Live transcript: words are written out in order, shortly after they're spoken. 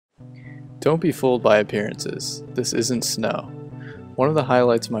Don't be fooled by appearances. This isn't snow. One of the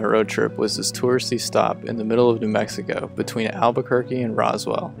highlights of my road trip was this touristy stop in the middle of New Mexico between Albuquerque and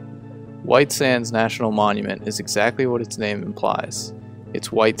Roswell. White Sands National Monument is exactly what its name implies.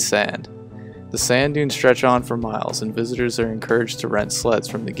 It's white sand. The sand dunes stretch on for miles, and visitors are encouraged to rent sleds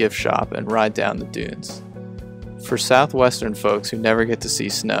from the gift shop and ride down the dunes. For southwestern folks who never get to see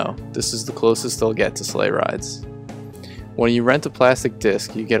snow, this is the closest they'll get to sleigh rides. When you rent a plastic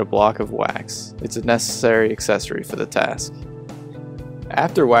disc, you get a block of wax. It's a necessary accessory for the task.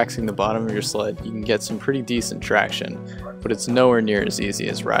 After waxing the bottom of your sled, you can get some pretty decent traction, but it's nowhere near as easy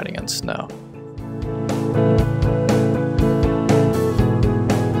as riding on snow.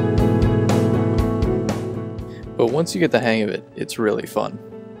 But once you get the hang of it, it's really fun.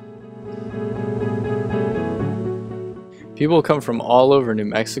 People come from all over New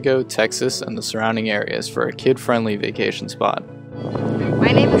Mexico, Texas, and the surrounding areas for a kid-friendly vacation spot.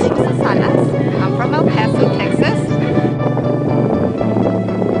 My name is Rosa Salas. I'm from El Paso, Texas.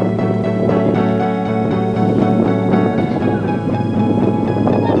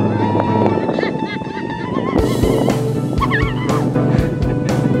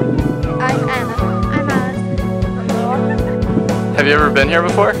 I'm Anna. I'm Alice. I'm Laura. Have you ever been here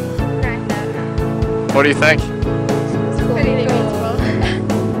before? No. What do you think? It's pretty beautiful.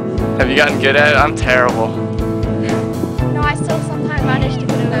 Have you gotten good at it? I'm terrible. No, I still sometimes manage to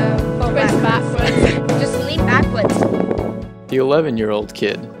put a twist backwards. Just lean backwards. The 11-year-old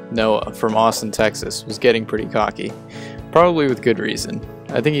kid, Noah, from Austin, Texas, was getting pretty cocky. Probably with good reason.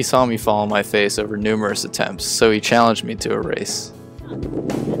 I think he saw me fall on my face over numerous attempts, so he challenged me to a race.